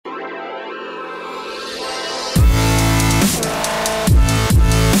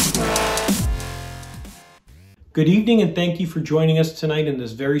Good evening and thank you for joining us tonight in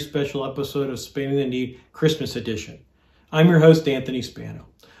this very special episode of Spanning the Knee Christmas Edition. I'm your host, Anthony Spano.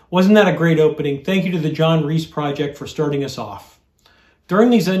 Wasn't that a great opening? Thank you to the John Reese Project for starting us off. During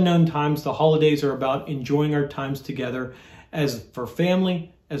these unknown times, the holidays are about enjoying our times together as for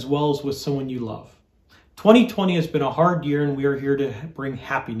family as well as with someone you love. 2020 has been a hard year and we are here to bring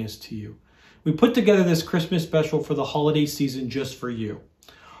happiness to you. We put together this Christmas special for the holiday season just for you.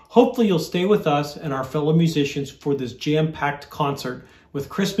 Hopefully you'll stay with us and our fellow musicians for this jam-packed concert with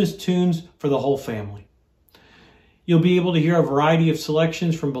Christmas tunes for the whole family. You'll be able to hear a variety of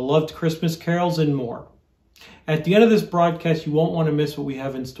selections from beloved Christmas carols and more. At the end of this broadcast, you won't want to miss what we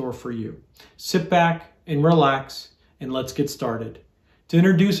have in store for you. Sit back and relax, and let's get started. To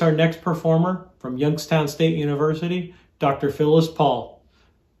introduce our next performer from Youngstown State University, Dr. Phyllis Paul.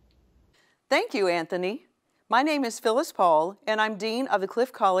 Thank you, Anthony. My name is Phyllis Paul, and I'm Dean of the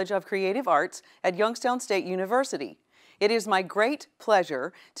Cliff College of Creative Arts at Youngstown State University. It is my great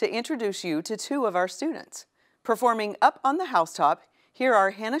pleasure to introduce you to two of our students. Performing up on the housetop, here are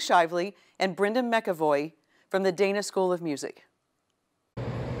Hanna Shively and Brendan McEvoy from the Dana School of Music.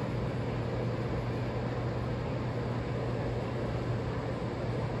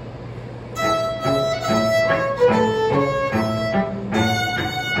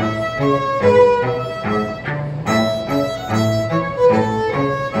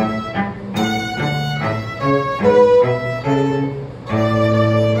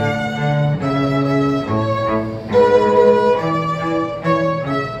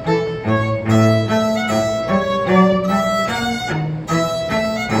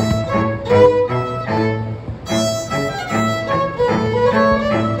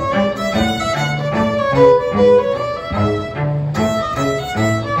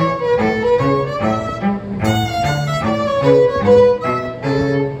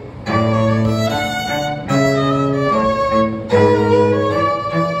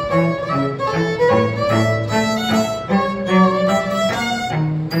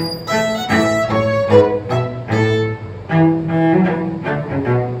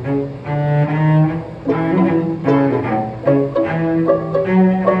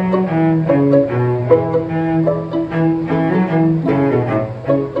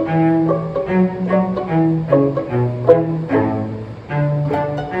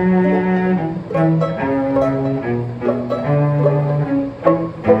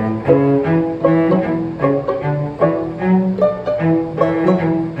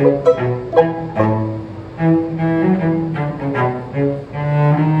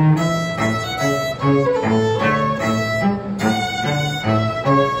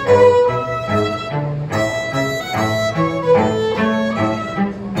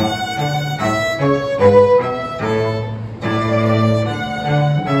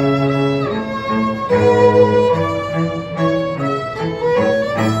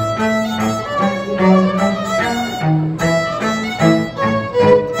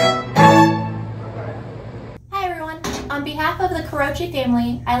 Carocci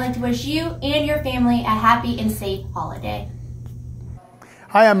family, I'd like to wish you and your family a happy and safe holiday.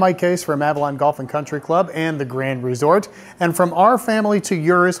 Hi, I'm Mike Case from Avalon Golf and Country Club and the Grand Resort. And from our family to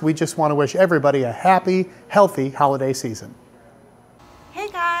yours, we just want to wish everybody a happy, healthy holiday season. Hey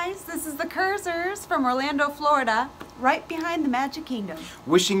guys, this is the Kurzers from Orlando, Florida, right behind the Magic Kingdom.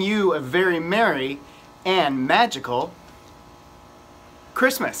 Wishing you a very merry and magical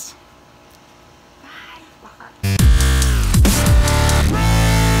Christmas.